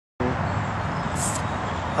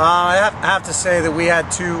I have to say that we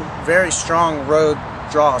had two very strong road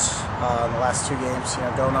draws in the last two games.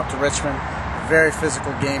 Going up to Richmond, very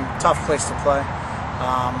physical game, tough place to play,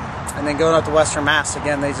 and then going up to Western Mass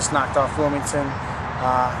again. They just knocked off Wilmington.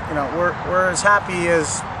 We're as happy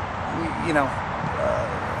as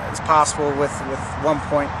as possible with 1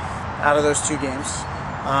 point out of those two games,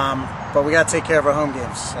 but we got to take care of our home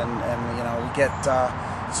games, and we get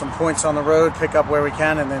some points on the road, pick up where we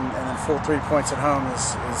can, and then full 3 points at home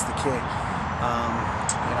is the key.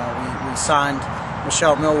 We signed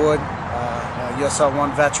Michelle Millwood, USL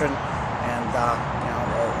 1 veteran, and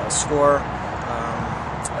a scorer,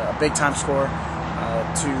 a big-time scorer,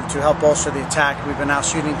 to help bolster the attack. We've been out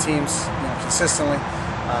shooting teams consistently,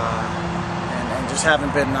 and just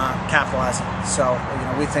haven't been capitalizing. So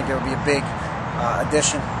we think it will be a big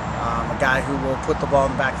addition, a guy who will put the ball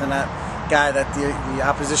in the back of the net, guy that the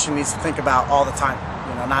opposition needs to think about all the time.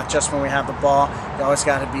 Not just when we have the ball. You always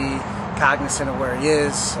got to be cognizant of where he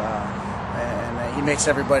is, and he makes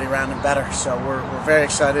everybody around him better. So we're very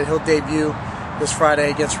excited. He'll debut this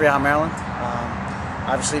Friday against Real Maryland.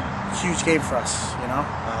 Obviously, huge game for us.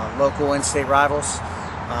 Local in-state rivals.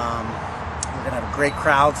 We're gonna have a great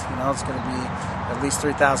crowd. It's gonna be at least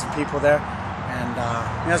 3,000 people there,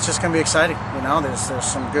 and it's just gonna be exciting. There's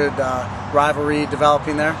some good rivalry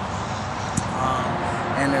developing there.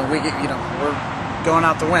 And then we're going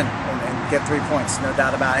out to win and get 3 points, no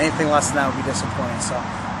doubt about it. Anything less than that would be disappointing. So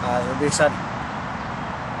it'll be exciting.